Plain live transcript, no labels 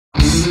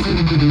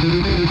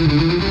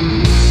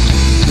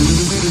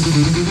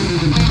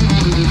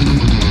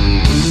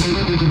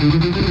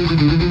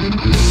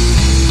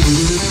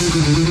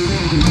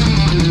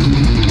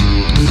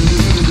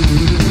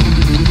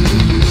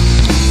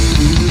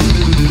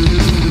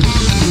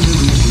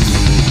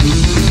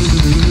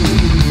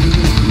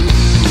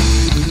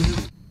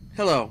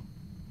Hello,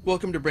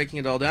 welcome to Breaking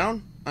It All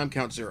Down. I'm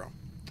Count Zero.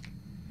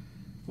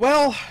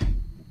 Well,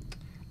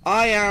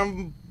 I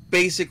am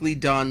basically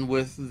done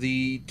with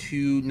the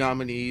 2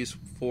 nominees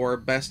for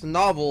Best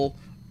Novel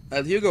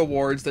at the Hugo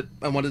Awards that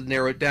I wanted to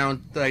narrow it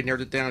down, that I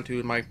narrowed it down to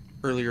in my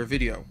earlier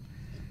video.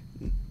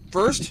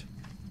 First,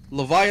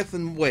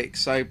 Leviathan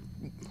Wakes. I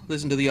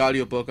listened to the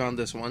audiobook on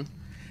this one.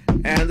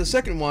 And the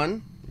second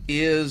one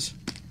is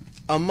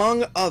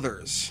Among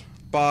Others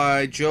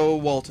by Joe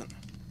Walton.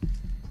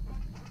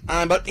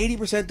 I'm about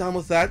 80% done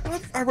with that.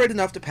 I've read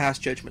enough to pass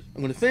judgment.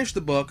 I'm going to finish the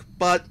book,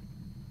 but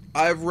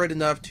I've read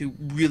enough to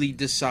really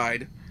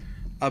decide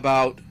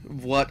about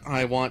what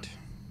I want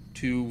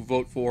to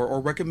vote for, or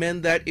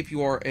recommend that if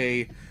you are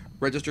a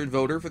registered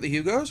voter for the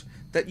Hugos,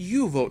 that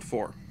you vote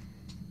for.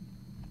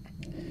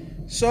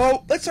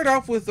 So, let's start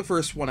off with the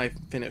first one I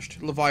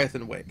finished,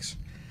 Leviathan Wakes.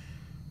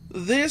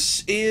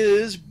 This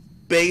is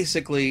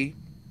basically,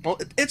 well,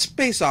 it's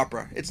space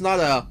opera. It's not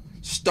a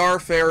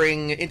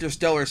starfaring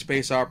interstellar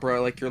space opera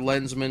like your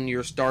Lensman,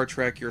 your Star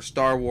Trek, your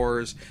Star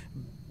Wars,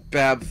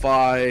 Bab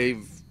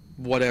 5,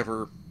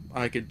 whatever.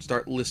 I could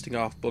start listing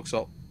off books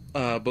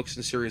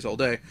and series all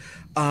day.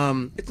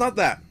 It's not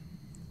that.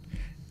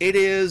 It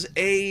is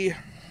a,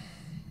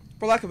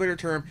 for lack of a better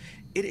term,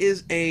 it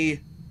is a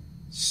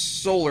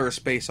solar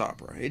space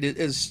opera.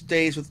 It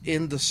stays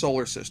within the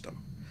solar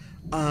system.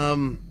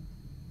 The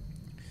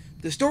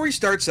story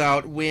starts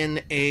out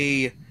when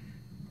a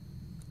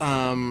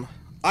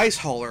ice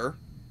hauler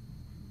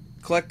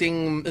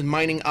collecting and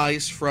mining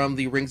ice from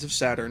the rings of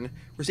Saturn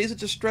receives a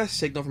distress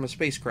signal from a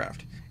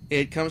spacecraft.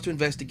 It comes to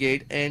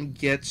investigate and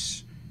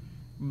gets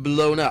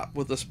blown up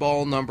with a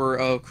small number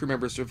of crew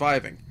members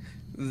surviving.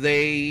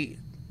 They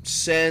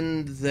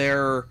send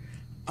their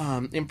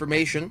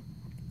information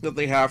that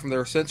they have from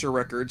their sensor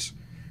records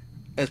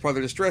as part of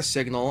their distress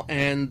signal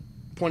and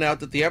point out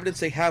that the evidence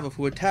they have of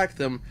who attacked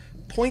them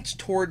points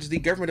towards the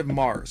government of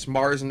Mars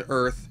and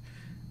Earth,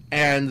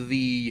 and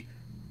the,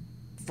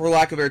 for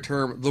lack of a better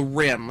term, the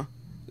Rim,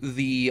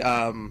 the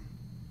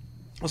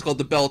what's called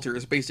the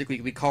Belters, basically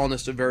the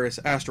colonists of various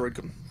asteroid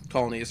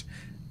colonies,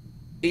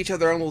 each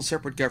have their own little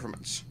separate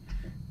governments.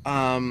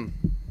 And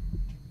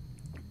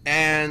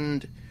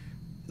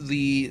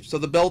the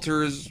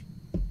Belters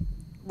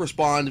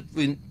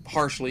respond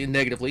harshly and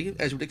negatively,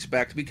 as you would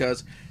expect,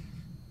 because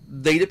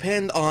they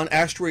depend on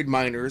asteroid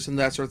miners and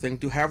that sort of thing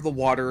to have the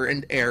water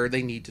and air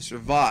they need to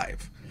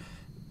survive.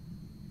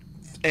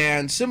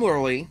 And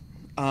similarly,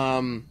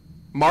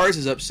 Mars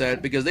is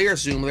upset because they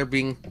assume they're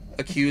being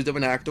accused of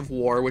an act of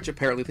war, which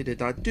apparently they did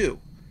not do.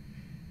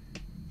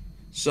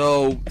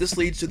 So this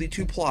leads to the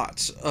 2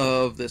 plots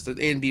of this, the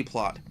A and B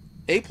plot.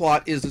 A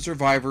plot is the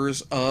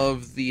survivors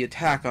of the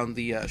attack on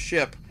the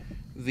ship.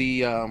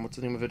 The, what's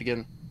the name of it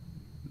again?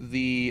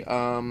 The,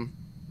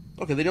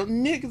 okay, they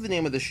don't give the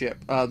name of the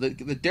ship.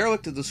 The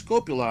derelict of the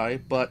Scopuli,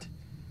 but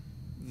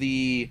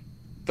the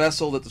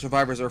vessel that the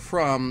survivors are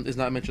from is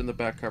not mentioned in the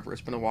back cover.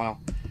 It's been a while.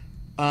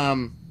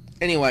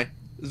 Anyway,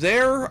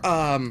 they're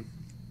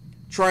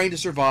trying to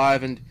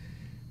survive and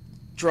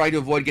try to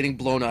avoid getting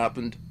blown up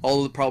and all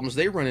of the problems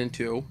they run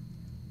into.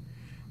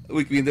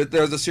 I mean,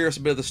 there's a serious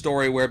bit of the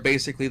story where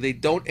basically they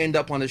don't end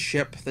up on a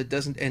ship that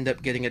doesn't end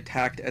up getting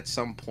attacked at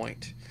some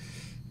point.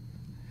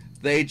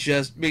 They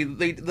just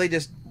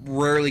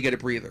rarely get a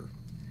breather.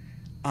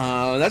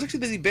 That's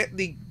actually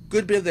the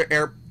good bit of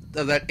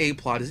that A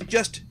plot, is it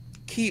just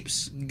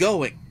keeps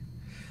going.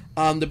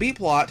 The B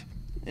plot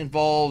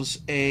involves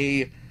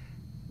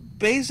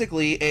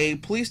basically a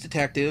police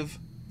detective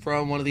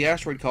from one of the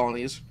asteroid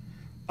colonies,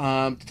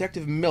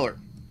 Detective Miller,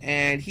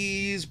 and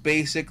he's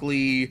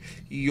basically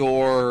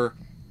your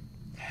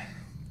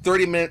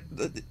 30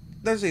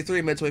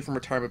 minutes away from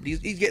retirement, but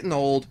he's getting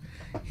old.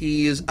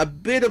 He's a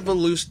bit of a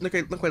loose, not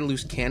quite a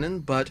loose cannon,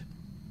 but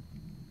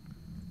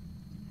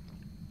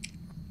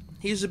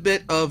he's a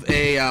bit of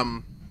a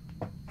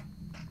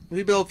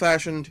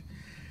old-fashioned.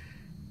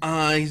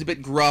 He's a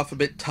bit gruff, a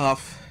bit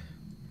tough.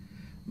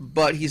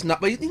 But he's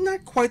not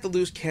quite the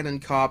loose cannon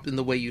cop in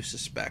the way you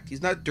suspect.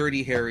 He's not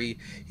Dirty Harry.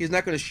 He's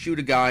not going to shoot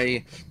a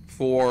guy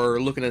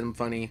for looking at him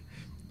funny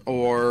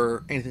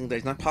or anything like that.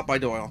 He's not Popeye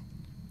Doyle.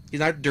 He's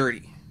not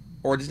dirty,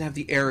 or doesn't have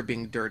the air of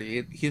being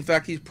dirty. In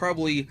fact, he's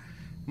probably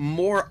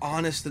more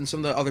honest than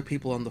some of the other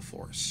people on the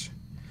force.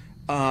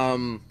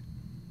 But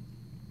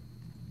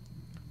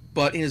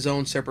in his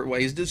own separate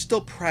way. He's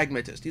still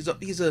pragmatist.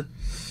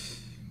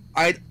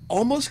 I'd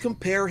almost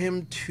compare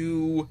him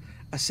to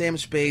a Sam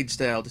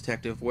Spade-style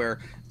detective, where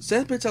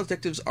Sam Spade-style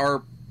detectives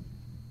are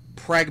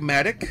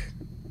pragmatic,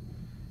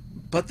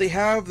 but they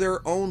have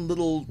their own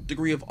little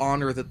degree of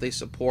honor that they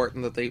support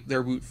and that they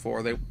root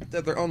for. They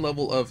have their own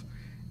level of...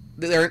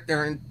 They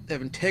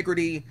have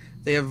integrity,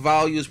 they have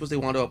values which they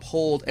want to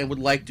uphold, and would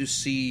like to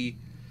see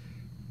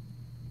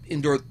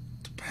endure.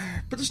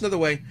 Put this another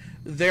way,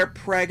 they're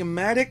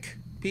pragmatic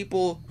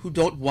people who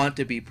don't want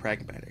to be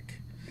pragmatic.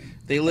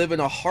 They live in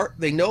a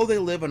They know they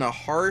live in a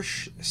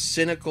harsh,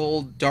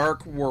 cynical,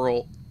 dark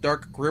world,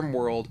 dark, grim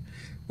world,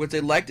 which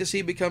they'd like to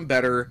see become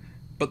better,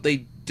 but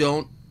they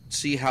don't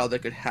see how that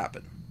could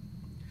happen.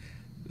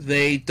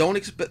 They don't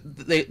expect.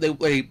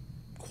 They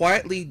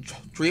quietly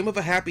dream of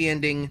a happy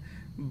ending,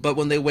 but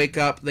when they wake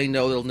up, they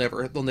know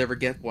they'll never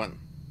get one.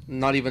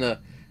 Not even a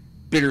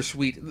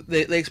bittersweet.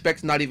 They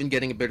expect not even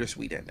getting a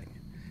bittersweet ending.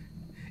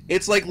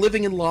 It's like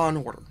living in Law and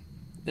Order,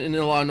 in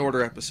a Law and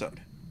Order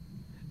episode.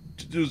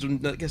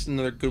 I guess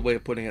another good way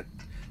of putting it.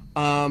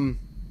 So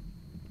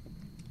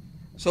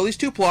these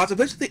two plots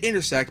eventually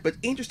intersect, but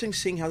it's interesting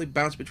seeing how they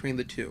bounce between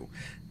the two.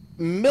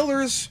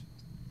 Miller's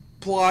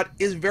plot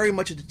is very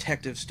much a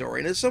detective story,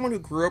 and as someone who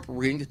grew up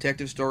reading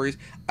detective stories,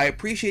 I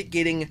appreciate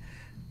getting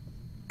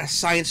a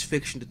science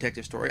fiction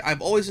detective story.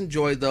 I've always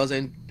enjoyed those,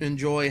 and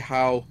enjoy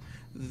how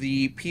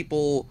the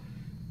people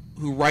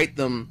who write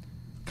them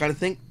kind of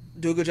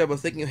do a good job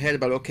of thinking ahead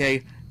about,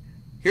 okay,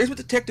 here's what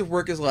detective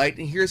work is like,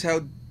 and here's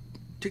how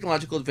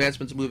technological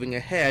advancements moving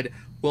ahead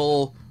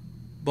will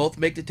both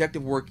make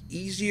detective work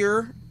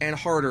easier and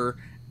harder,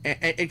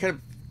 and kind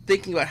of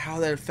thinking about how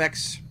that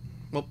affects,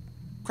 well,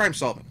 crime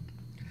solving.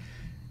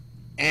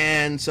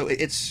 And so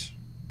it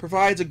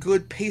provides a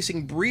good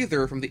pacing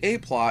breather from the A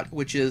plot,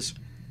 which is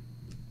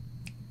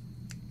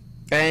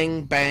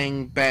bang,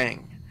 bang,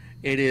 bang.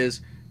 It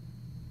is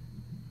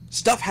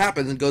stuff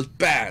happens and goes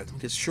bad.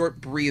 It's a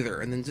short breather,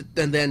 and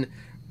then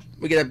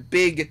we get a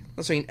big,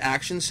 let's say, an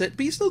action set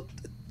piece.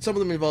 Some of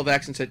them involve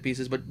action set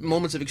pieces, but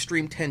moments of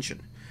extreme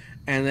tension,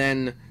 and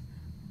then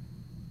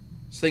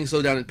things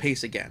slow down and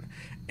pace again.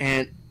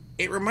 And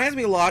it reminds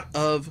me a lot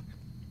of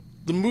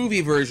the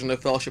movie version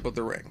of Fellowship of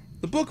the Ring.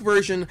 The book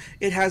version,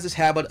 it has this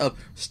habit of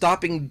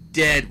stopping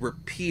dead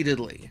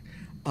repeatedly.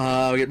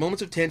 We get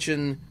moments of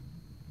tension,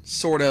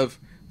 sort of,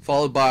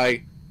 followed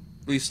by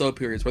really slow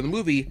periods. Where the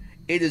movie,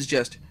 it is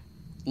just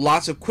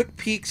lots of quick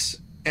peaks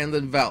and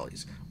then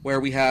valleys, where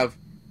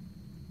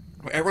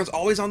everyone's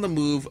always on the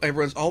move,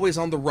 everyone's always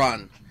on the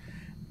run,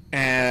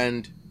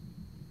 and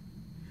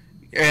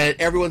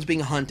everyone's being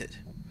hunted.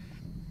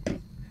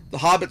 The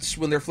hobbits,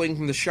 when they're fleeing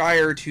from the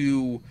Shire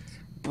to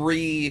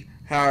Bree,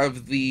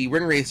 have the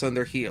Ringwraiths on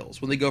their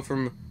heels. When they go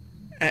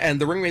and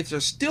the Ringwraiths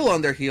are still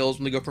on their heels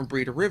when they go from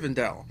Bree to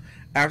Rivendell.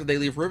 After they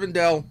leave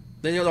Rivendell,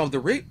 they don't have the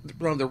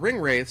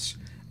Ringwraiths,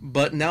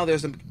 but now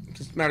there's a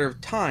matter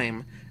of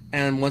time,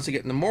 and once they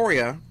get into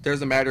Moria,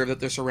 there's a matter that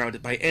they're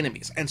surrounded by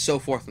enemies, and so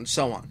forth and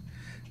so on.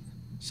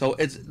 So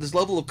it's this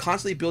level of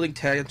constantly building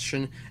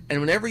tension, and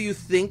whenever you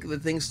think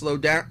that things slow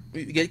down,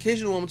 you get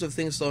occasional moments of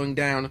things slowing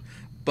down,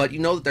 but you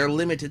know that they're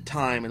limited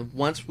time, and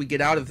once we get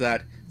out of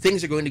that,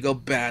 things are going to go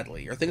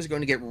badly, or things are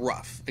going to get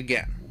rough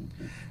again.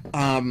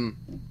 And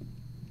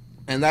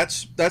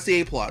that's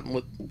the A plot,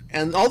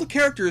 and all the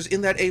characters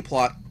in that A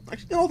plot,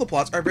 actually all the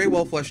plots, are very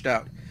well fleshed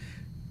out.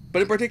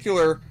 But in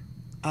particular,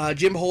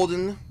 Jim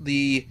Holden,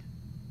 the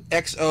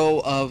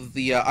XO of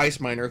the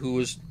ice miner,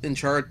 who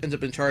ends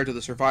up in charge of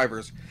the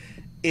survivors,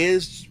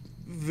 is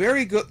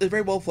very good, is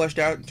very well fleshed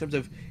out in terms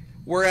of,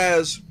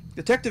 whereas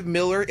Detective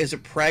Miller is a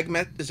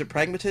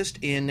pragmatist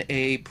in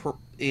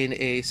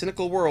a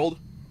cynical world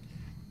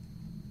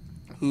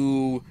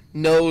who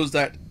knows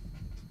that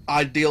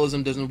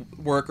idealism doesn't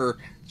work, or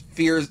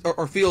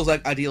feels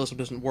like idealism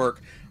doesn't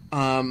work.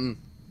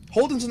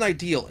 Holden's an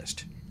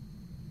idealist.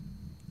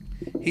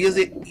 He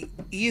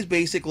is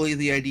basically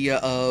the idea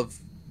of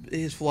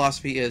his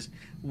philosophy is,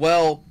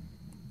 well,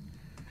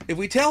 if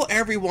we tell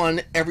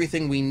everyone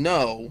everything we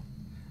know,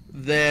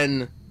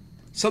 then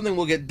something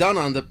will get done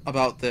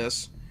about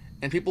this,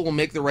 and people will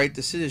make the right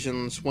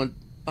decisions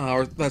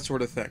or that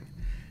sort of thing.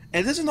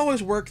 And it doesn't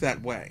always work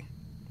that way.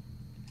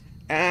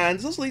 And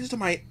this leads to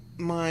my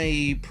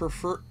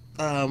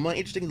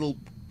interesting little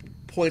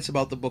points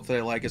about the book that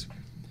I like is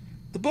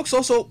the book's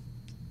also,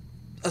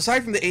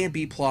 aside from the A and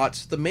B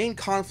plots, the main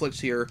conflicts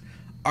here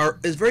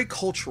is very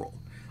cultural.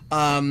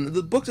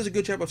 The book does a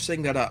good job of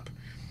setting that up,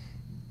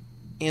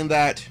 in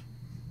that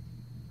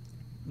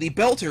the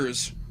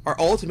Belters are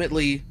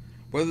ultimately,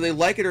 whether they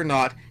like it or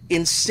not,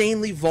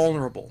 insanely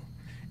vulnerable.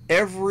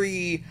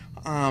 Every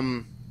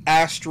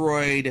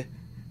asteroid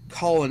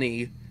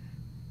colony,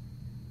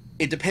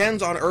 it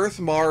depends on Earth,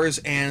 Mars,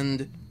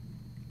 and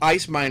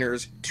ice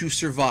miners to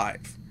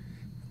survive.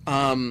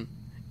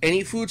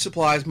 Any food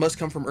supplies must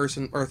come from Earth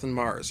and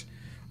Mars.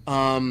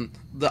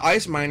 The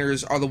ice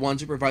miners are the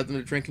ones who provide them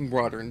the drinking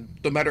water, and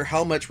no matter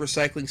how much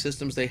recycling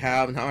systems they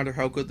have, and no matter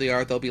how good they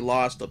are, they'll be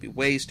lost, they'll be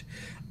waste,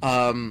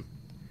 and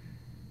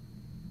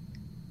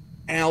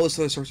all this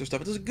other sorts of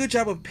stuff. It does a good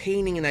job of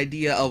painting an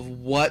idea of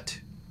what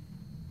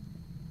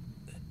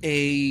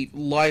a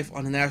life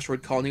on an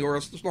asteroid colony or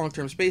a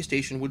long-term space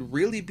station would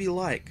really be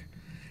like.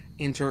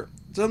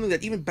 Something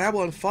that even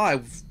Babylon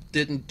 5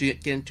 didn't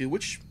get into,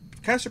 which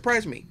kind of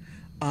surprised me.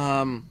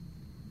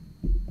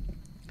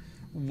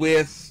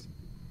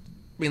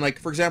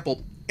 For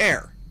example,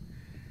 air.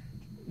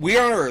 We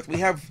are on Earth.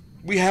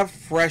 We have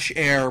fresh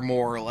air,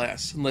 more or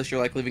less, unless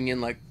you're like living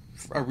in like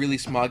a really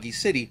smoggy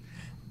city.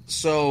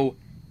 So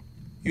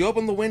you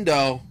open the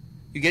window,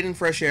 you get in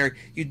fresh air.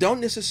 You don't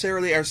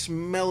necessarily are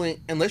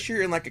smelling, unless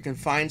you're in like a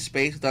confined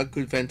space without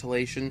good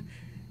ventilation,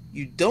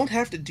 you don't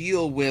have to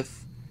deal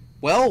with,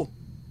 well,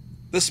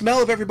 the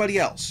smell of everybody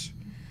else.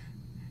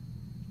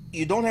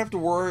 You don't have to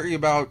worry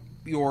about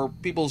your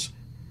people's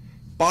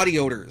body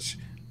odors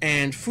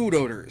and food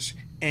odors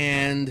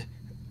and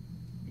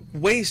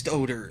waste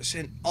odors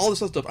and all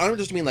this other stuff. I don't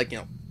just mean like,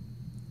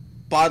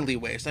 bodily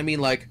waste. I mean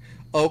like,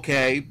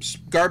 okay,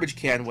 garbage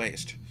can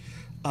waste.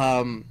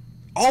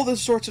 All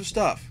this sorts of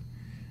stuff.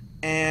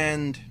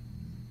 And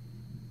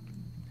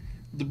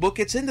the book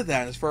gets into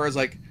that as far as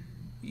like,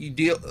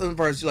 as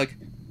far as like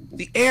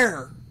the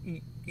air,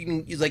 you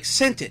can like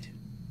scent it.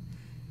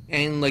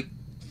 And like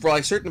for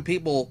like certain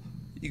people,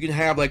 you can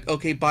have like,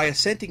 okay, buy a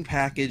scenting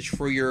package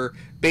for your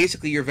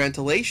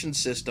ventilation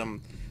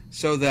system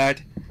so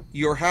that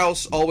your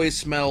house always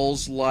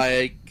smells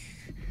like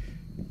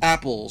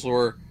apples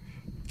or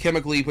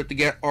chemically put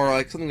together, or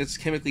like something that's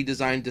chemically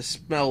designed to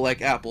smell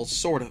like apples,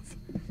 sort of,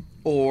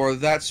 or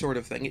that sort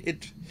of thing.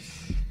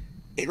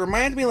 It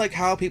reminded me like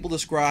how people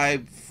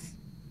describe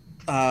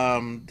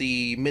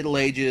the Middle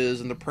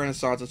Ages and the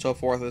Renaissance and so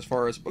forth. As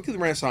far as the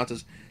Renaissance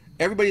is,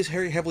 everybody's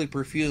very heavily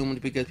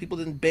perfumed because people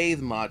didn't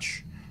bathe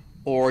much,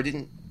 or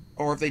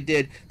if they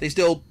did, they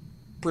still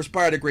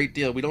perspired a great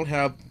deal. We don't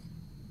have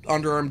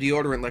underarm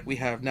deodorant like we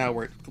have now,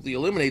 where it completely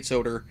eliminates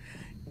odor.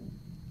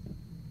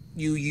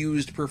 You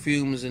used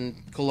perfumes and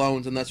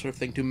colognes and that sort of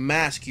thing to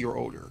mask your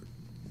odor,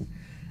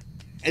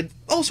 and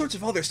all sorts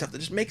of other stuff that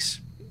just makes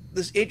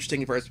this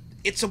interesting for us.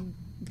 It's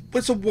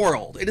a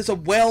world. It is a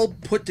well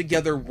put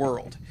together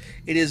world.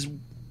 It is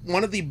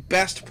one of the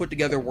best put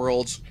together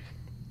worlds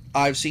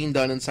I've seen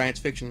done in science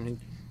fiction.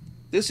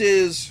 This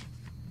is,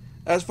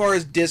 as far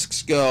as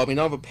discs go, I mean,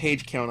 I don't have a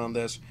page count on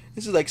this.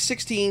 This is like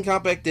 16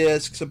 compact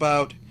discs,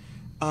 about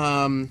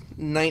 19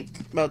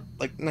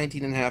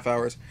 and a half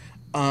hours.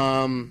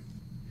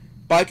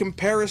 By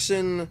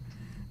comparison,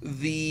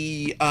 I've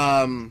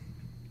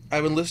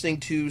been listening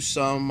to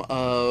some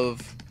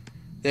of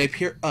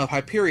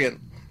Hyperion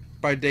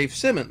by Dave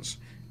Simmons,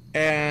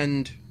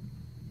 and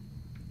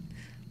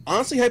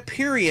honestly,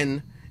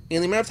 Hyperion,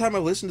 in the amount of time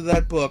I've listened to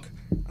that book,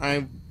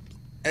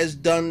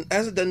 hasn't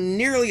done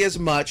nearly as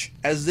much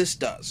as this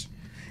does.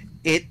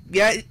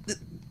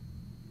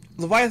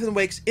 Leviathan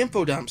Wakes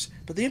info dumps,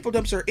 but the info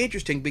dumps are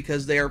interesting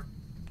because they are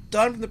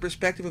done from the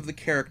perspective of the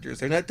characters.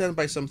 They're not done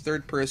by some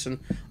third-person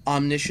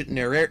omniscient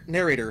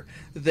narrator.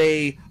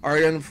 They are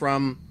done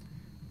from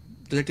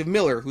Detective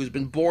Miller, who's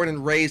been born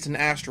and raised in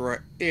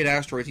asteroids.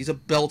 He's a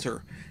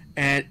belter,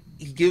 and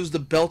he gives the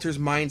belter's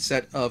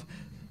mindset of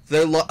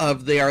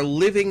they are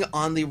living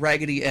on the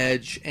raggedy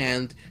edge,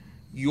 and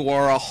you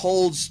are a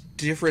whole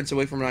difference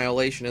away from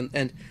annihilation,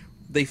 and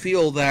they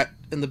feel that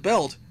in the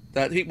belt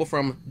that people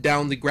from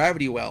down the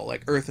gravity well,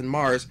 like Earth and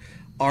Mars,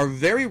 are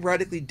very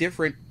radically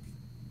different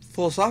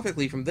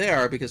philosophically from they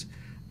are, because,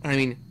 I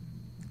mean,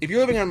 if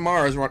you're living on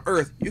Mars or on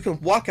Earth, you can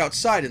walk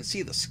outside and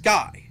see the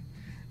sky.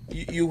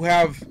 You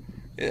have...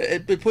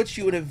 It puts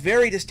you in a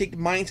very distinct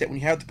mindset when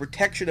you have the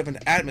protection of an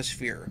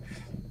atmosphere,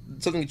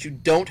 something that you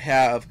don't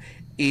have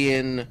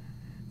in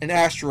an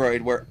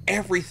asteroid where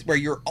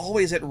you're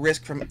always at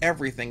risk from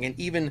everything, and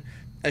even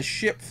a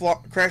ship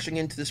crashing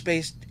into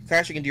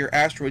your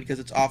asteroid because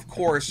it's off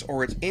course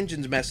or its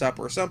engines mess up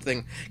or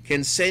something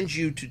can send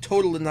you to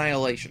total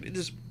annihilation. It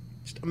is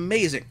just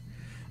amazing.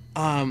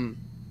 If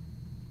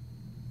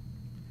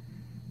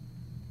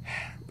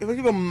I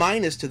give a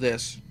minus to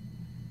this,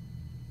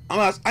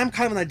 I'm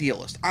kind of an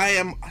idealist. I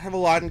have a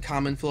lot in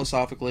common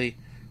philosophically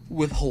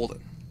with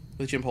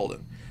Jim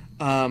Holden.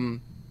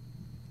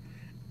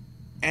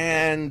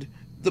 And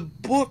the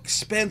book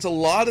spends a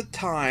lot of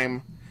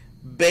time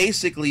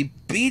basically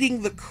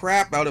beating the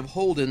crap out of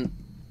Holden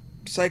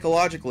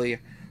psychologically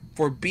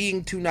for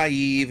being too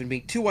naive and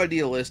being too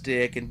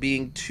idealistic and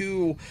being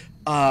too,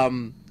 I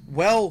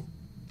don't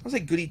say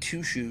goody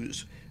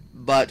two-shoes,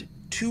 but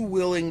too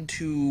willing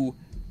to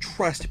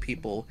trust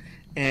people,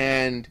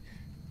 and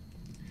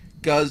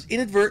because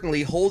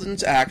inadvertently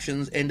Holden's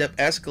actions end up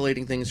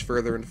escalating things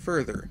further and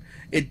further.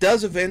 It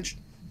does eventually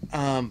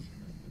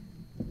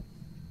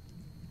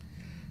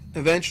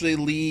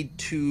lead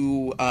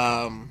to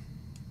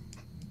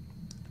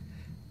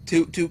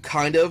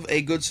kind of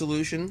a good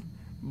solution,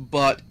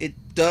 but it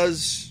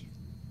does,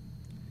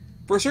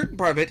 for a certain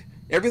part of it,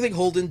 everything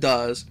Holden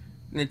does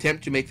in an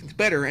attempt to make things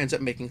better ends up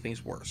making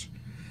things worse.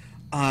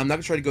 I'm not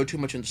going to try to go too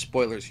much into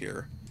spoilers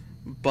here,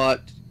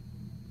 but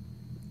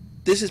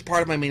this is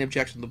part of my main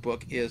objection to the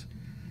book, is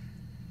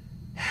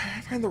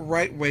I find the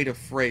right way to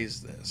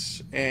phrase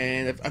this.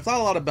 And I've thought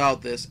a lot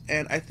about this,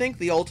 and I think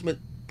the ultimate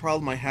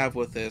problem I have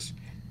with this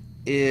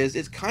is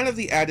it's kind of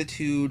the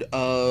attitude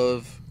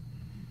of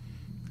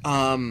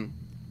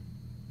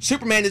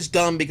Superman is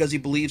dumb because he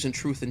believes in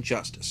truth and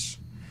justice.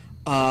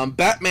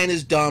 Batman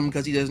is dumb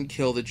because he doesn't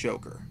kill the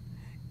Joker.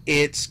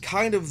 It's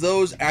kind of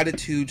those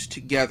attitudes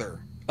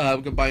together,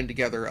 combined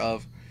together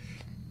of,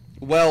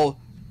 well,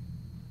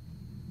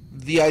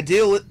 the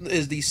ideal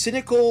is the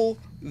cynical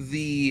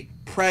the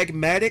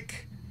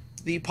pragmatic,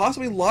 the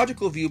possibly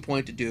logical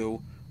viewpoint to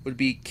do would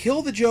be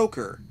kill the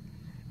Joker,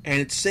 and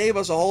it'd save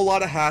us a whole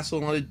lot of hassle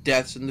and a lot of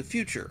deaths in the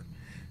future.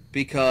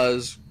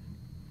 Because,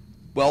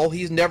 well,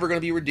 he's never going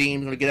to be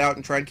redeemed, going to get out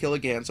and try and kill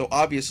again, so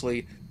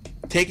obviously,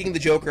 taking the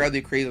Joker out of the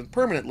equation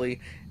permanently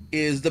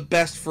is the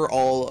best for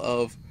all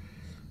of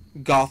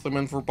Gotham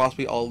and for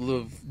possibly all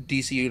of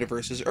DC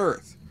Universe's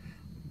Earth.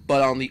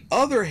 But on the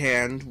other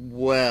hand,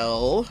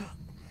 well,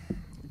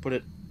 put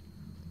it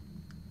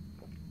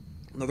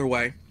another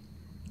way.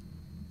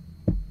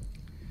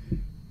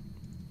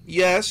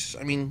 Yes,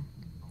 I mean,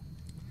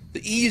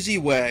 the easy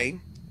way,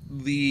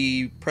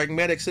 the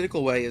pragmatic,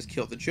 cynical way is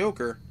kill the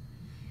Joker.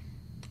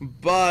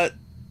 But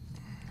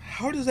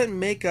how does that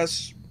make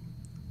us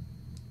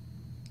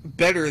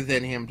better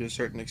than him to a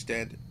certain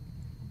extent?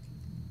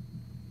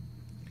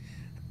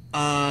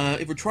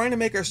 If we're trying to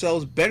make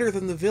ourselves better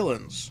than the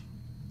villains,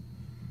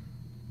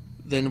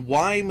 then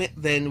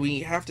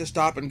we have to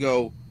stop and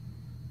go,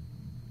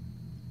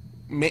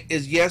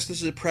 yes,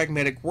 this is a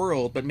pragmatic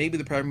world, but maybe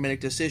the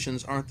pragmatic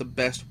decisions aren't the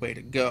best way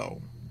to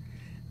go.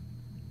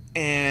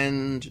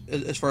 And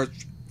as far as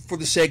for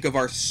the sake of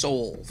our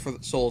souls, for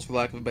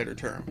lack of a better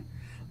term.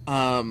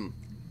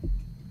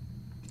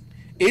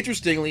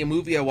 Interestingly, a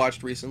movie I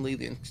watched recently,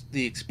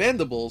 The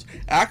Expendables,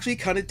 actually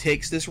kind of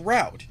takes this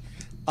route.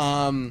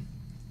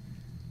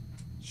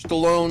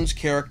 Stallone's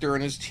character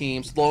and his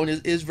team,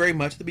 Stallone is very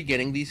much at the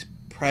beginning the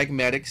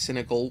pragmatic,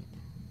 cynical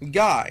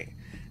guy.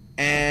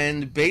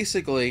 And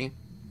basically,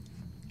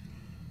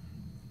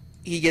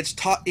 he gets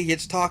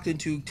talked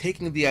into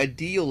taking the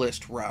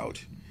idealist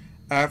route,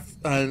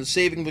 and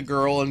saving the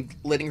girl and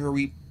letting her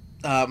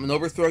and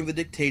overthrowing the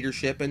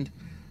dictatorship and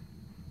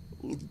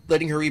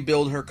letting her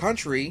rebuild her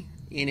country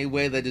in a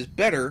way that is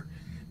better,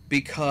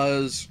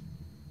 because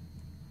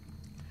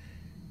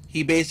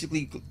he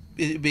basically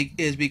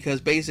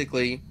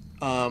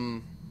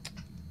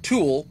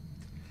Tool,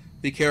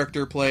 the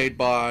character played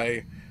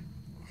by,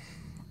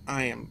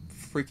 I am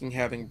freaking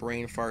having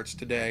brain farts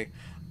today.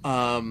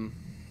 The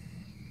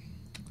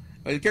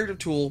character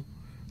Tool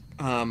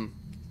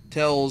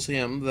tells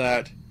him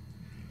that,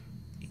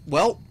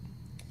 well,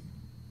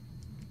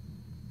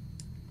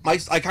 I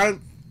kind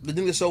of been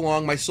doing this so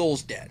long, my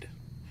soul's dead.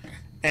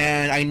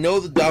 And I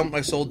know my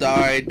soul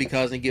died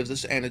because he gives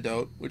this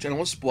antidote, which I don't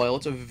want to spoil.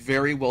 It's a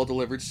very well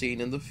delivered scene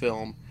in the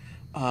film.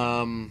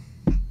 And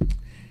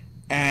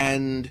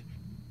then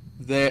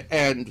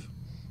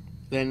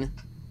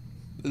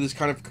this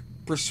kind of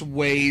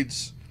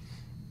persuades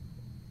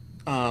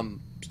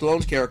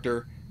Stallone's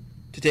character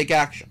to take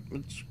action.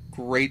 It's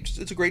great.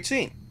 It's a great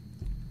scene.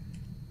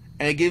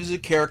 And it gives a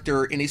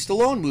character in a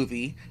Stallone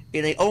movie,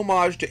 in a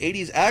homage to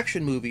 80s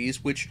action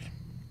movies, which,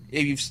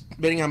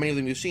 depending on how many of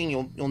them you've seen,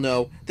 you'll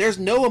know, there's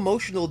no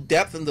emotional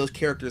depth in those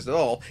characters at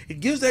all. It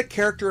gives that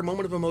character a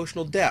moment of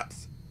emotional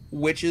depth,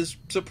 which is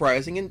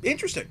surprising and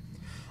interesting.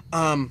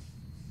 And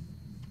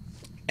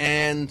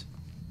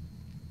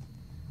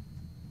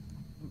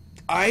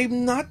I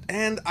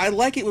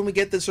like it when we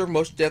get this sort of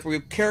emotional depth, where we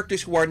have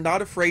characters who are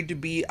not afraid to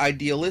be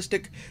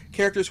idealistic,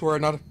 characters who are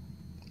not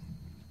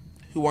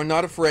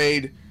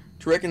afraid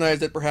to recognize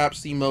that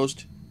perhaps the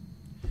most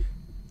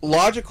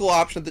logical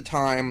option at the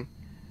time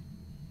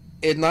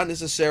is not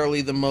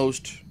necessarily the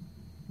most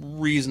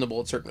reasonable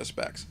in certain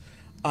respects.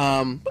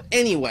 But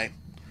anyway,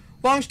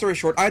 long story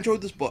short, I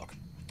enjoyed this book.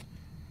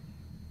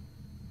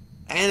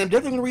 And I'm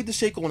definitely going to read the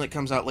sequel when it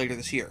comes out later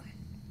this year.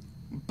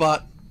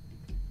 But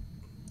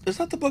it's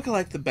not the book I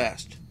liked the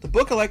best. The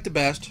book I liked the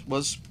best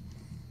was,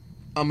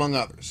 among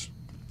others,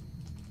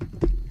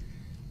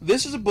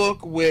 this is a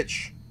book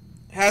which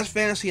has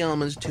fantasy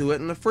elements to it,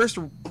 and when I first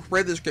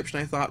read the description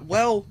I thought,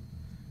 well,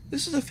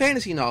 this is a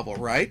fantasy novel,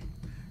 right?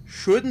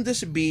 Shouldn't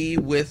this be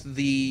with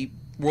the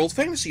World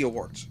Fantasy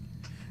Awards?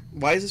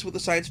 Why is this with the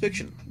science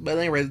fiction? But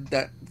then I read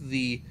that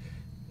the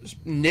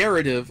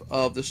narrative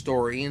of the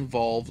story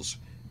involves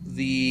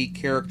the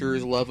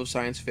character's love of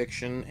science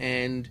fiction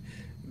and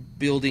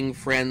building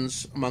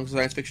friends amongst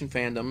science fiction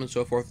fandom and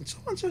so forth and so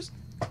on. So it's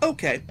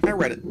okay, I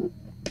read it.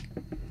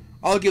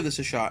 I'll give this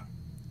a shot.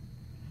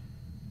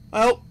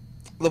 Well,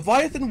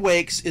 Leviathan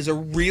Wakes is a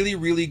really,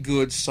 really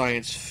good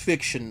science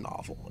fiction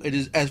novel. It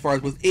is, as far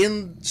as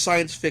within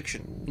science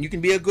fiction. You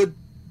can be a good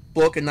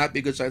book and not be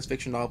a good science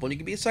fiction novel, and you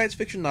can be a science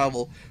fiction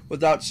novel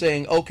without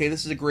saying, okay,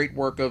 this is a great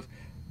work of...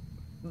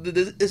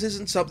 This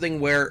isn't something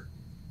where,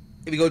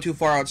 if you go too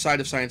far outside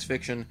of science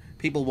fiction,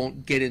 people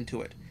won't get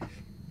into it.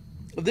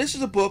 This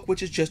is a book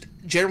which is just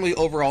generally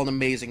overall an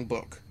amazing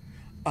book.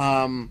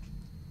 It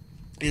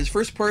is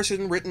first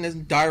person, written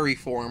in diary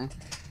form.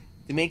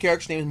 The main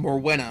character's name is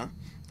Morwenna.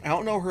 I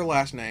don't know her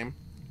last name.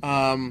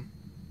 And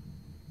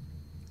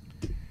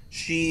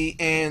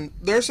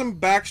there's some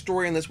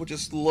backstory in this which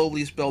is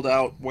slowly spelled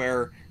out,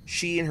 where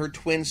she and her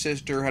twin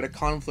sister had a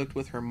conflict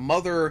with her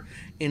mother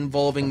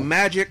involving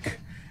magic,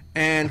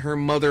 and her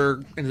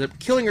mother ended up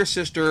killing her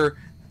sister,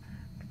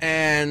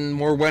 and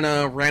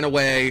Morwenna ran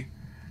away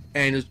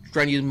and is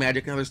trying to use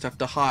magic and other stuff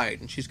to hide,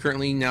 and she's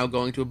currently now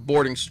going to a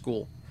boarding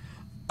school.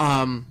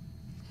 And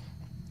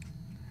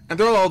And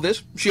throughout all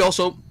this,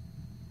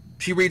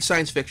 she reads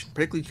science fiction,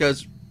 particularly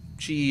because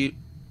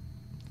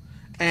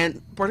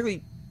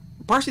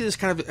partially this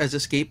kind of as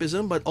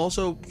escapism, but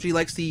also she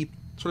likes the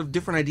sort of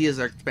different ideas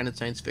that are expanded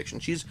science fiction.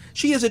 She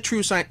is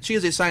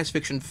a science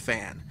fiction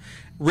fan,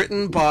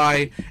 written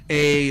by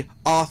a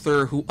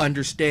author who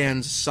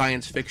understands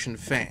science fiction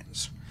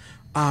fans,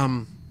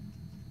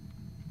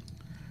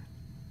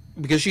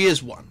 because she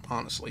is one,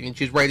 honestly. And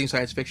she's writing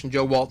science fiction.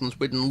 Joe Walton's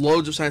written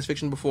loads of science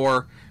fiction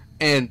before,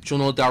 and she'll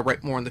no doubt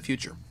write more in the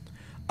future.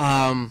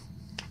 And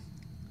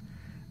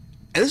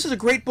this is a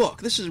great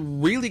book. This is a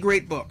really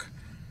great book.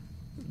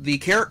 The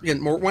character,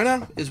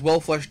 Morwenna, is well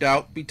fleshed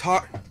out.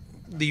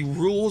 The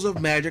rules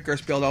of magic are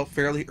spelled out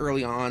fairly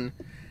early on.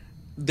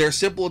 They're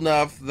simple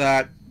enough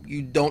that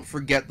you don't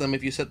forget them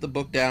if you set the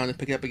book down and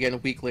pick it up again a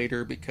week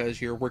later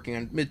because you're working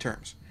on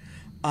midterms.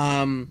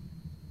 But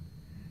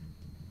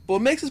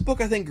what makes this book,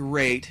 I think,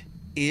 great,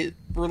 it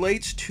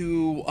relates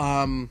to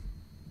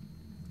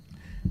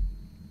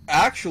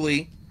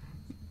actually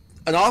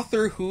an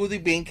author who the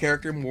main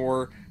character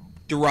more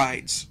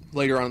derides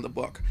later on in the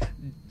book.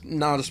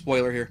 Not a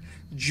spoiler here.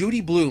 Judy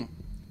Blume.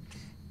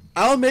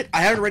 I'll admit,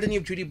 I haven't read any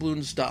of Judy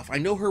Blume's stuff. I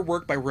know her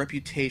work by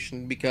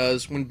reputation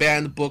because when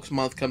Banned Books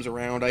Month comes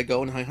around, I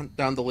go and I hunt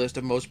down the list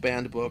of most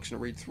banned books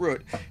and read through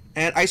it.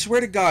 And I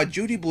swear to God,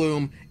 Judy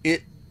Blume,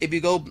 if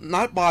you go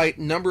not by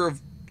number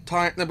of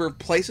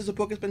places a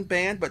book has been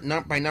banned, but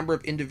not by number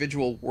of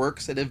individual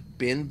works that have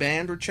been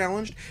banned or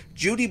challenged,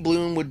 Judy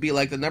Blume would be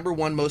like the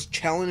 #1 most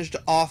challenged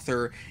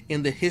author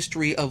in the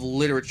history of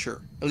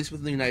literature, at least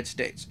within the United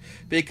States.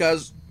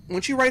 Because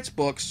when she writes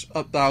books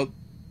about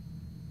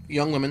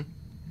young women,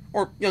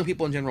 or young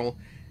people in general,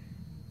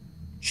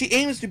 she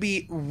aims to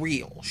be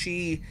real.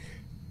 She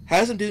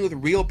has them dealing with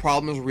real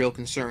problems, real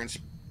concerns,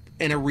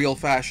 in a real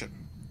fashion.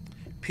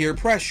 Peer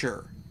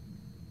pressure,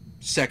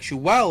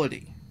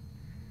 sexuality,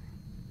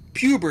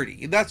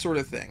 puberty, that sort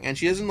of thing. And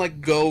she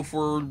doesn't go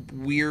for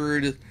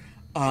weird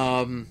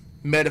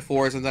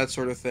metaphors and that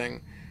sort of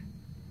thing.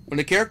 When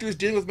the character is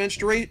dealing with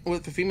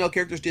the female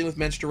character is dealing with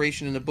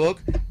menstruation in a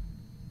book,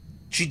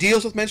 she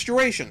deals with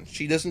menstruation.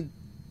 She doesn't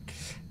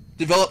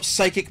develop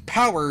psychic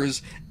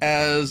powers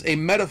as a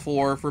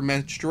metaphor for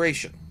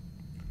menstruation.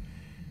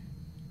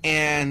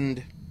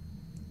 And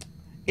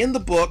in the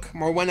book,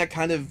 Morwenna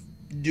kind of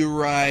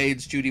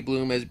derides Judy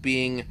Blume as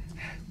being,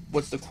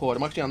 what's the quote?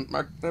 I'm actually I'm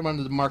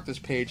going to mark this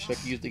page so I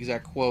can use the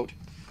exact quote.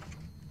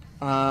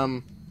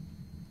 For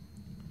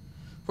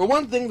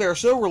one thing, they are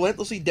so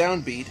relentlessly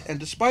downbeat, and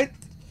despite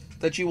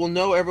that you will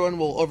know everyone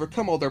will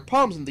overcome all their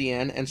problems in the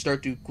end and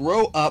start to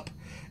grow up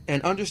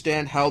and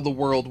understand how the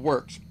world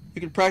works. You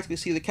can practically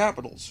see the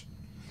capitals.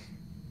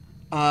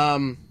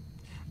 I've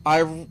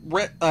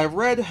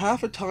read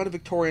half a ton of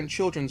Victorian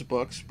children's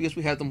books because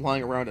we had them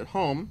lying around at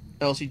home.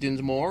 Elsie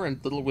Dinsmore and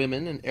Little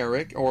Women and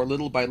Eric, or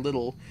Little by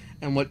Little,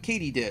 and What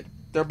Katie Did.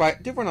 They're by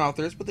different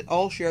authors, but they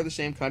all share the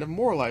same kind of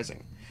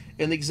moralizing.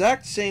 In the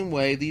exact same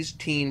way, these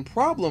teen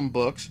problem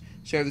books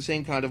share the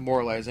same kind of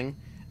moralizing,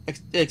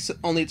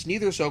 only it's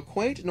neither so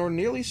quaint nor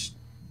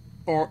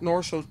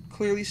so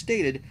clearly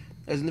stated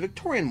as in the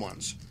Victorian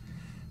ones.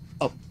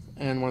 Oh,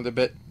 and one other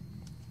bit.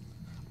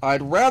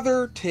 I'd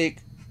rather take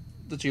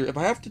if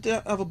I have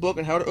to have a book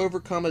on how to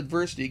overcome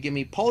adversity, give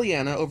me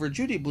Pollyanna over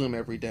Judy Blume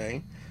every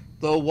day,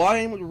 though why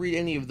I would read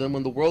any of them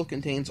when the world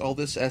contains all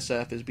this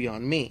SF is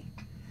beyond me.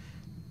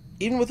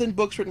 Even within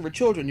books written for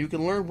children, you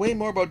can learn way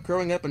more about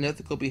growing up and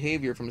ethical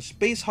behavior from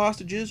Space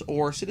Hostages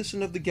or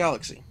Citizen of the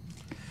Galaxy.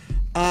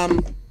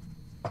 And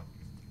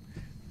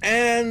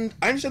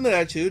I understand that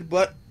attitude,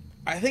 but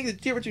I think the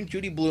difference between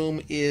Judy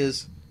Blume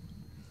is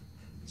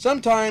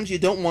sometimes you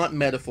don't want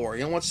metaphor,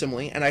 you don't want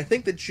simile, and I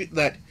think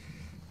that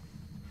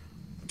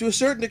to a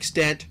certain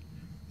extent,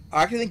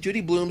 I actually think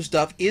Judy Blume's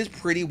stuff is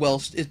pretty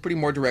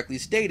more directly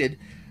stated,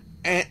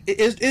 and it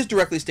is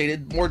directly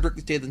stated, more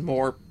directly stated than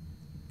more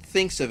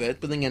thinks of it.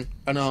 But then again,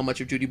 I don't know how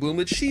much of Judy Blume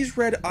that she's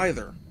read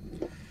either,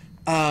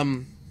 as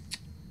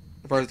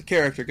far as the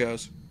character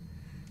goes,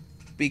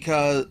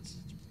 because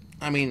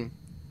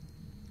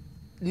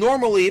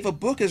normally, if a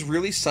book is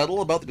really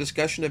subtle about the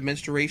discussion of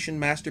menstruation,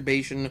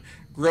 masturbation,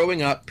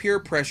 growing up, peer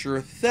pressure,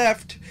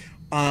 theft,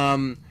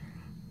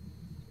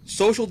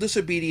 social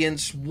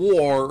disobedience,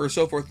 war, or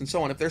so forth and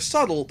so on, if they're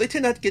subtle, they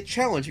tend not to get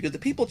challenged because the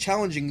people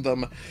challenging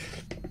them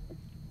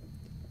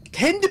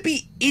tend to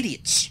be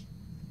idiots,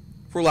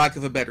 for lack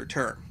of a better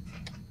term.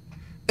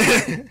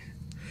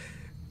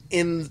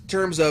 In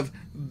terms of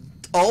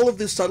all of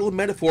the subtle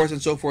metaphors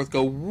and so forth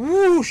go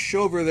whoosh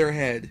over their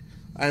head,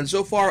 and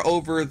so far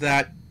over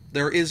that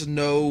there is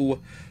no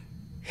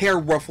hair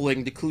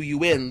ruffling to clue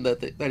you in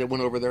that it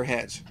went over their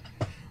heads.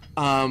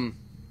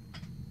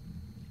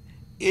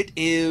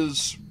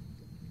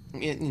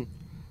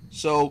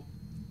 So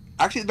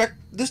actually,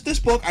 this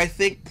book I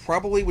think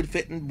probably would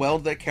fit in well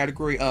to that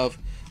category of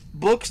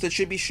books that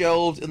should be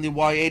shelved in the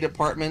YA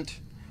department,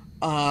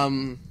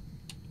 along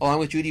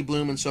with Judy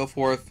Blume and so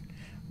forth,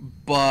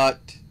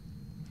 but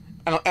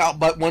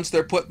once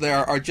they're put there,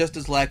 are just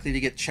as likely to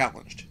get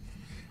challenged.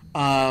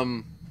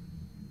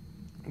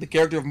 The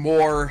character of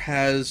Moore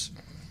has,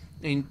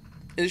 in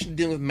addition to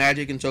dealing with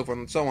magic and so forth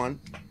and so on,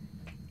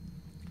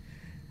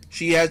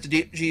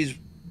 she's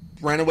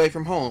ran away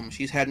from home.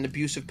 She's had an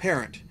abusive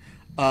parent.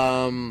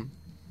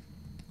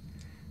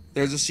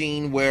 There's a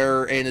scene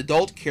where an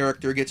adult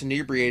character gets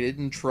inebriated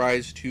and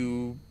tries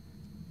to,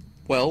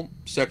 well,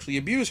 sexually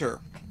abuse her.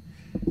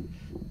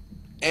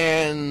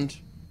 And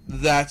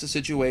that's a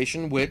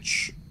situation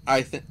which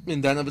I think,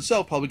 in that of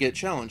itself, probably get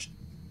challenged.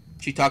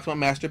 She talks about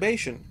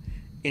masturbation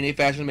in a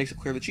fashion that makes it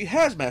clear that she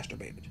has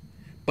masturbated,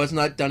 but it's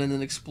not done in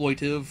an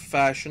exploitive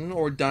fashion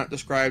or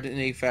described in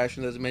a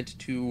fashion that is meant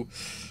to,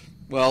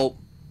 well,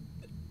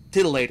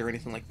 titillate or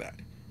anything like that.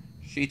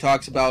 She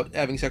talks about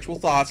having sexual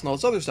thoughts and all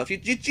this other stuff.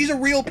 She's a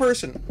real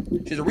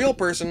person. She's a real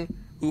person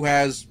who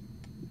has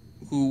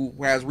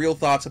real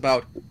thoughts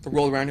about the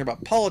world around her,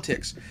 about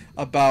politics,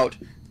 about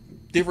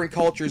different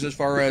cultures as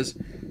far as,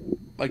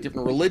 like,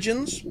 different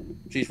religions.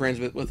 She's friends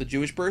with a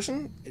Jewish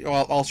person,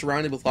 all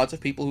surrounded with lots of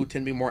people who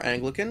tend to be more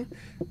Anglican,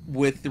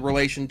 with the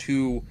relation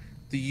to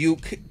the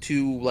UK,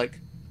 to, like,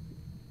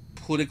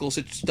 political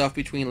stuff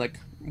between, like,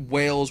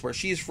 Wales, where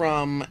she's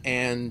from,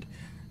 and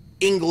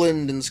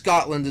England and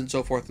Scotland and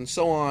so forth and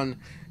so on.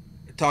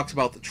 It talks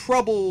about the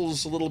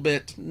Troubles a little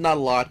bit, not a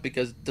lot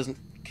because it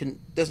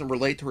doesn't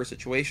relate to her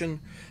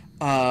situation.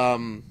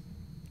 Death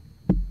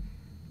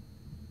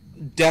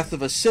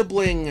of a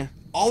sibling,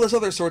 all this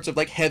other sorts of,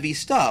 like, heavy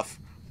stuff,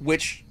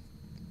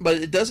 but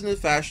it does it in a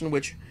fashion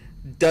which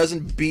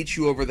doesn't beat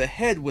you over the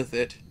head with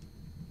it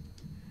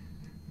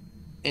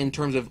in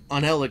terms of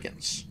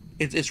unelegance.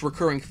 It's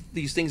recurring.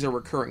 These things are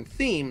recurring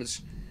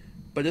themes,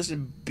 but it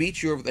doesn't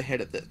beat you over the head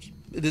at this.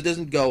 It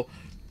doesn't go,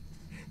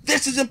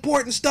 this is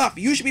important stuff,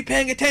 you should be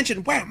paying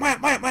attention, wham,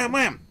 wham, wham, wham,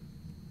 wham,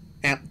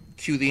 and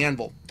cue the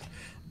anvil.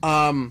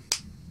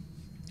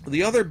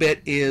 The other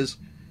bit is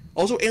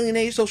also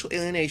social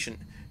alienation.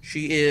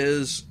 She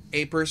is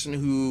a person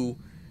who,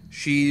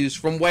 she's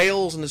from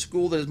Wales in a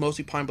school that is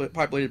mostly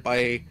populated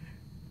by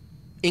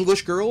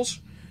English girls.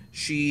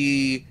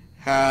 She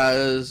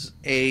has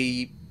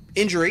a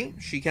injury.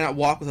 She cannot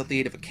walk without the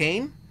aid of a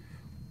cane,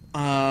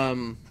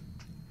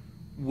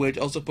 which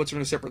also puts her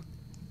in a separate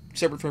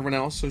from everyone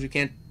else. So she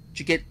can't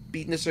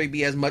necessarily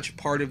be as much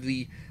part of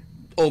the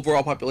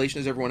overall population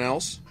as everyone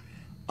else.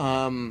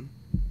 From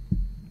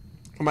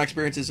my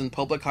experiences in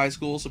public high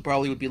schools, it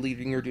probably would be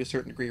leading her to a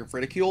certain degree of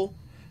ridicule.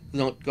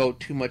 Don't go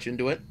too much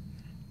into it.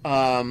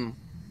 And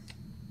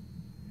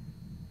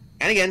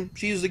again,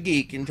 she's a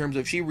geek in terms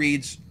of she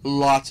reads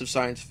lots of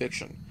science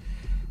fiction.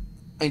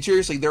 I mean,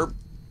 seriously, the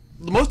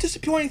most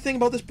disappointing thing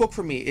about this book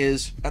for me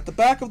is at the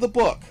back of the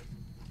book,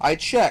 I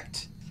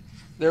checked,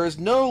 there is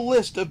no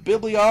list of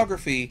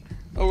bibliography,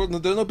 or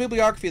there's no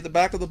bibliography at the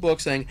back of the book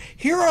saying,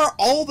 here are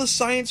all the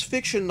science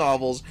fiction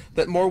novels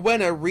that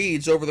Morwenna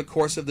reads over the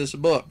course of this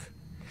book.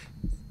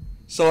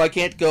 So I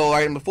can't go,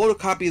 I'm going to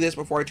photocopy this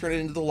before I turn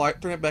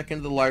it back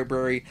into the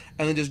library,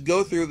 and then just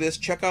go through this,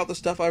 check out the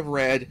stuff I've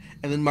read,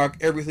 and then mark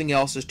everything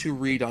else as to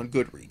read on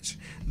Goodreads.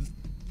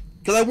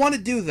 Because I want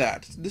to do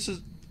that.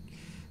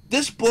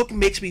 This book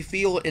makes me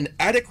feel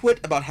inadequate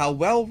about how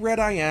well read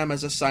I am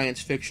as a science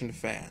fiction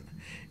fan.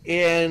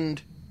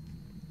 And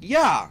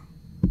yeah,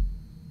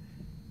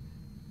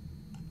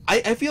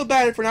 I feel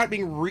bad for not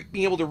being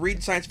able to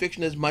read science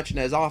fiction as much and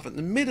as often.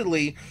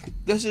 Admittedly,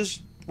 this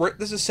is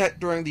set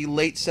during the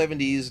late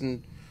 70s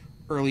and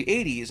early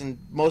 80s, and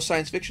most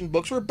science fiction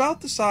books were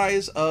about the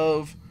size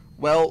of,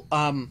 well,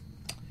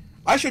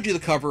 I showed you the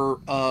cover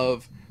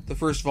of the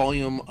first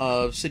volume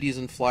of Cities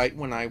in Flight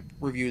when I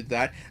reviewed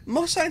that.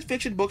 Most science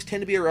fiction books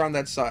tend to be around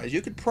that size.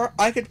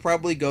 I could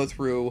probably go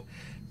through,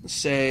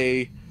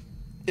 say,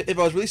 if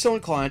I was really so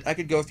inclined, I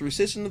could go through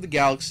Citizen of the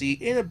Galaxy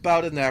in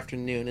about an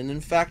afternoon. And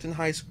in fact,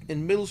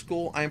 in middle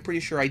school, I'm pretty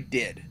sure I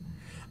did.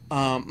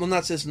 Well,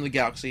 not Citizen of the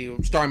Galaxy,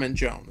 Starman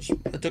Jones.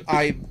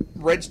 I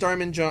read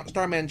Starman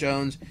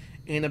Jones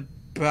in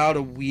about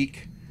a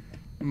week.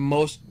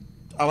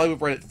 I would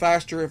have read it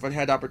faster if I'd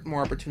had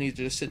more opportunities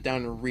to just sit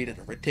down and read it,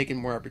 or if I'd taken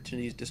more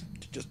opportunities to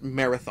just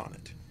marathon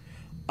it.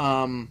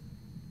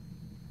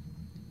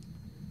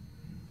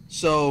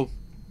 So,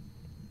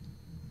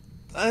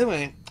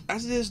 anyway,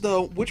 as it is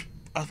though,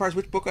 as far as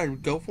which book I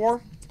would go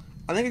for,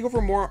 I think I'd go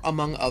for more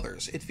Among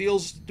Others. It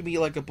feels to me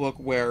like a book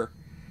where,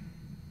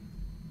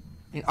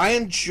 I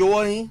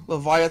enjoy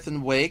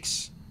Leviathan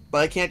Wakes,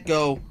 but I can't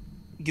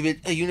give it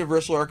a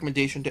universal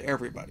recommendation to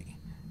everybody.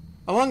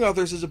 Among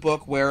Others is a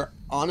book where,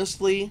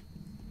 honestly,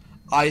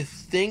 I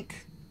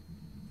think,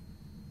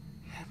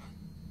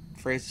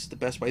 phrase this the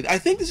best way, I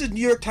think this is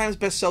New York Times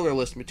bestseller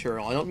list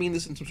material. I don't mean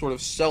this in some sort of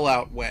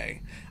sellout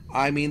way.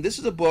 I mean, this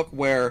is a book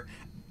where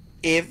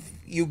if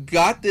you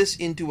got this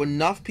into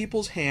enough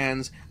people's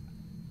hands,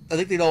 I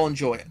think they'd all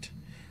enjoy it.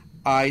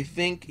 I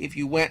think if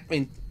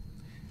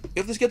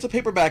if this gets a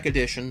paperback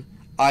edition,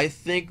 I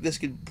think this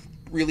could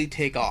really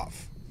take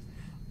off.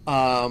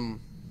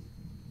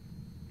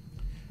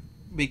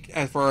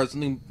 As far as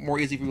something more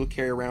easy for people to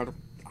carry around,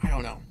 I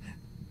don't know.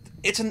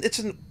 It's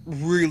a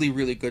really,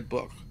 really good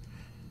book.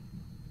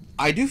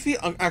 I do feel,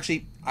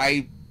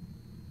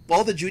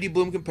 all the Judy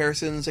Blume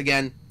comparisons,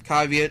 again,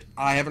 caveat,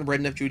 I haven't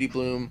read enough Judy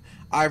Blume.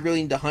 I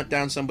really need to hunt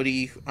down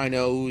somebody I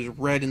know who's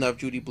read enough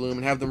Judy Blume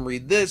and have them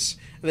read this,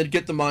 and then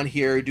get them on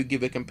here to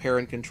give a compare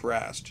and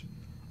contrast.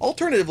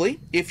 Alternatively,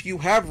 if you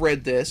have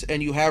read this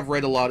and you have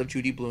read a lot of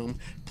Judy Blume,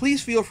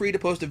 please feel free to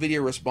post a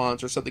video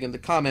response or something in the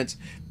comments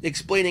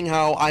explaining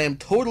how I am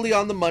totally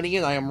on the money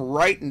and I am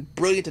right and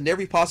brilliant in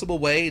every possible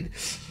way. And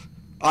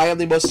I am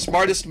the most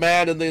smartest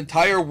man in the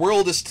entire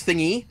worldist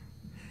thingy.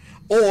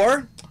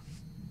 Or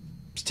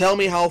tell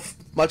me how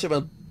much of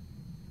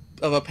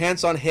a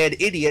pants-on-head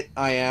idiot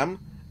I am,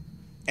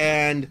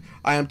 and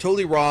I am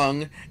totally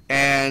wrong,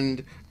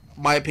 and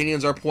my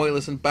opinions are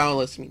pointless and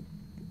boundless. I mean,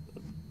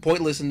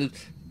 pointless, and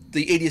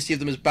the idiocy of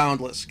them is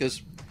boundless,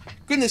 because,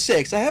 goodness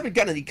sakes, I haven't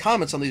gotten any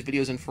comments on these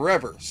videos in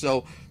forever,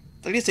 so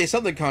I need to say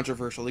something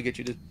controversial to get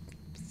you to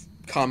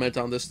comment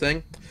on this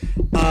thing.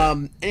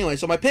 Anyway,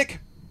 so my pick,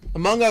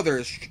 among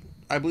others,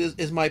 I believe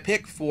is my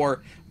pick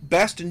for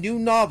Best New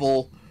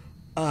Novel,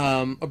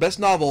 or Best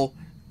Novel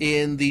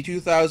in the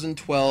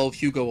 2012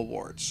 Hugo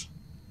Awards.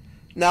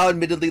 Now,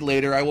 admittedly,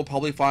 later I will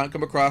probably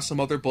come across some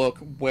other book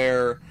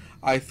where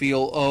I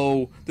feel,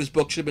 oh, this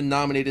book should have been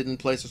nominated in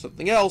place of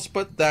something else,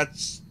 but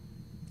that's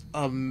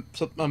a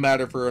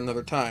matter for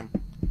another time.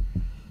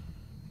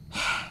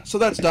 So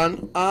that's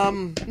done.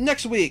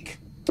 Next week.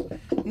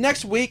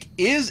 Next week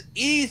is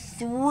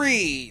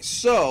E3,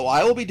 so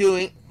I will be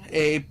doing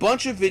a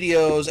bunch of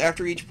videos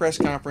after each press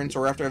conference,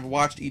 or after I've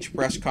watched each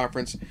press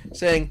conference,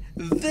 saying,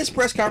 this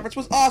press conference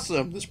was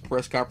awesome, this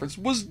press conference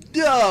was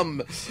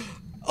dumb,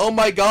 oh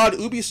my god,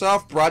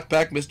 Ubisoft brought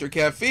back Mr.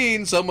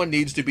 Caffeine, someone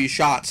needs to be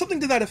shot, something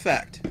to that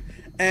effect.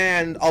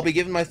 And I'll be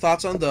giving my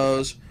thoughts on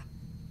those.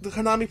 The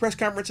Konami press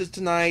conference is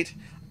tonight.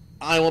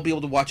 I won't be able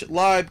to watch it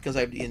live because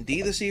I have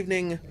D&D this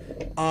evening.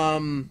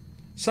 Some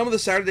of the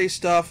Saturday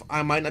stuff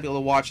I might not be able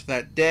to watch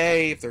that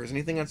day, if there's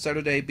anything on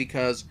Saturday,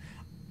 because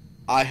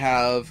I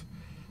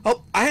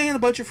and a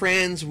bunch of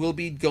friends will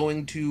be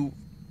going to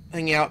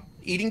hang out,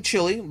 eating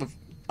chili,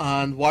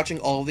 and watching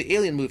all of the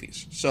Alien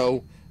movies.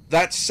 So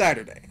that's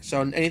Saturday.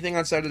 So anything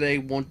on Saturday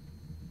won't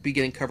be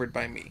getting covered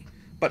by me.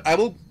 But I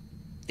will,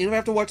 even if I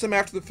have to watch them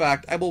after the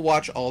fact, I will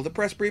watch all the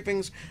press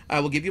briefings. I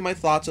will give you my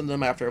thoughts on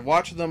them after I've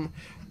watched them.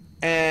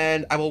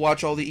 And I will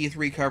watch all the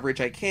E3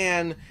 coverage I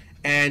can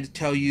and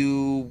tell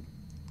you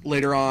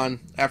later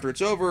on, after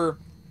it's over,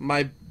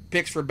 my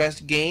picks for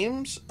best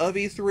games of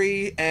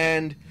E3,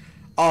 and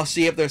I'll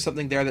see if there's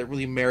something there that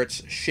really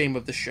merits shame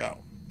of the show.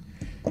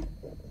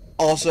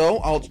 Also,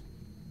 I'll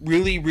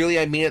really,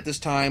 I mean it this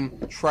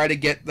time, try to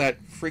get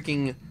that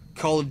freaking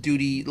Call of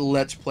Duty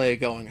Let's Play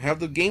going. I have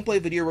the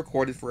gameplay video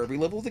recorded for every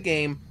level of the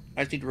game.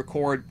 I just need to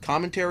record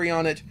commentary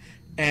on it,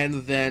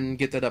 and then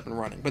get that up and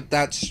running. But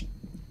that's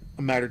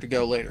a matter to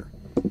go later.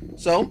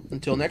 So,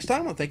 until next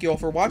time, I'll thank you all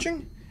for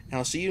watching, and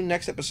I'll see you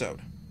next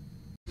episode.